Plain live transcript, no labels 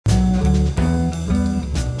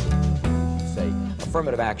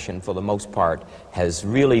affirmative action, for the most part, has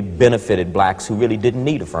really benefited blacks who really didn't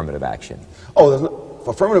need affirmative action?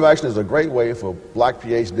 Affirmative action is a great way for black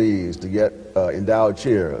PhDs to get endowed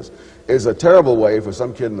chairs. It's a terrible way for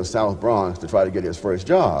some kid in the South Bronx to try to get his first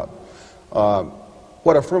job.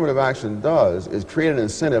 What affirmative action does is create an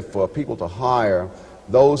incentive for people to hire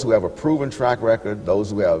those who have a proven track record,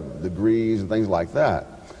 those who have degrees and things like that.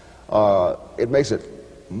 It makes it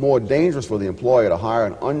more dangerous for the employer to hire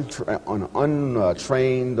an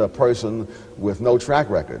untrained person with no track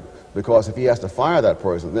record, because if he has to fire that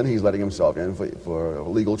person, then he's letting himself in for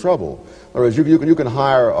legal trouble. In other words, you can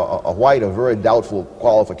hire a white of very doubtful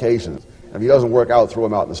qualifications, and if he doesn't work out, throw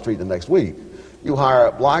him out in the street the next week. You hire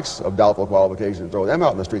blacks of doubtful qualifications, throw them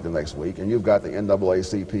out in the street the next week, and you've got the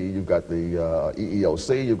NAACP, you've got the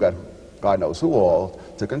EEOC, you've got God knows who all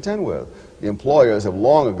to contend with. The employers have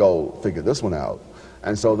long ago figured this one out,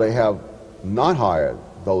 and so they have not hired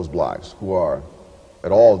those blacks who are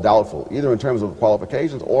at all doubtful, either in terms of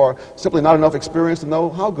qualifications or simply not enough experience to know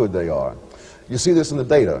how good they are. You see this in the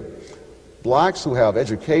data. Blacks who have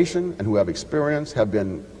education and who have experience have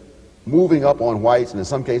been moving up on whites, and in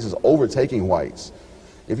some cases overtaking whites.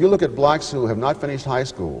 If you look at blacks who have not finished high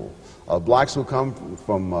school, blacks who come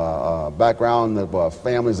from background of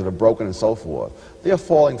families that are broken and so forth, they are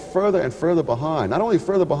falling further and further behind, not only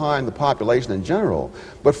further behind the population in general,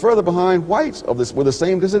 but further behind whites with the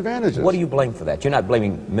same disadvantages. What do you blame for that? You're not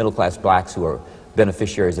blaming middle-class blacks who are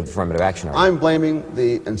beneficiaries of affirmative action, are you? I'm blaming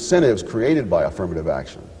the incentives created by affirmative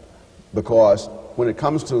action, because when it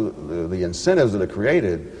comes to the incentives that are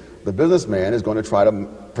created, the businessman is going to try to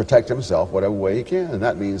protect himself whatever way he can, and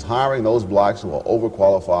that means hiring those blacks who are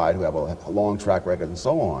overqualified, who have a long track record, and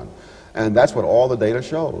so on. And that's what all the data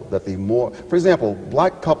show, that for example,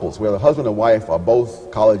 black couples where the husband and wife are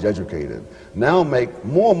both college educated now make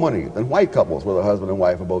more money than white couples where the husband and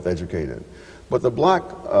wife are both educated. But the black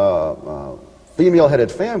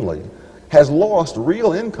female-headed family has lost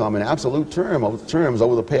real income in absolute terms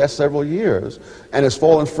over the past several years, and has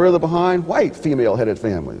fallen further behind white female-headed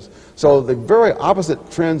families. So the very opposite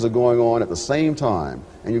trends are going on at the same time,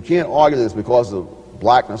 and you can't argue this because of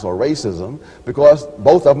blackness or racism, because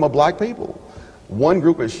both of them are black people. One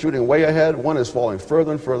group is shooting way ahead, one is falling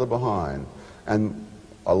further and further behind. And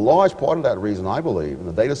a large part of that reason, I believe, and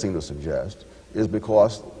the data seem to suggest, is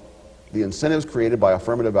because the incentives created by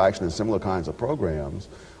affirmative action and similar kinds of programs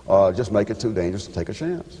just make it too dangerous to take a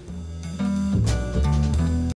chance.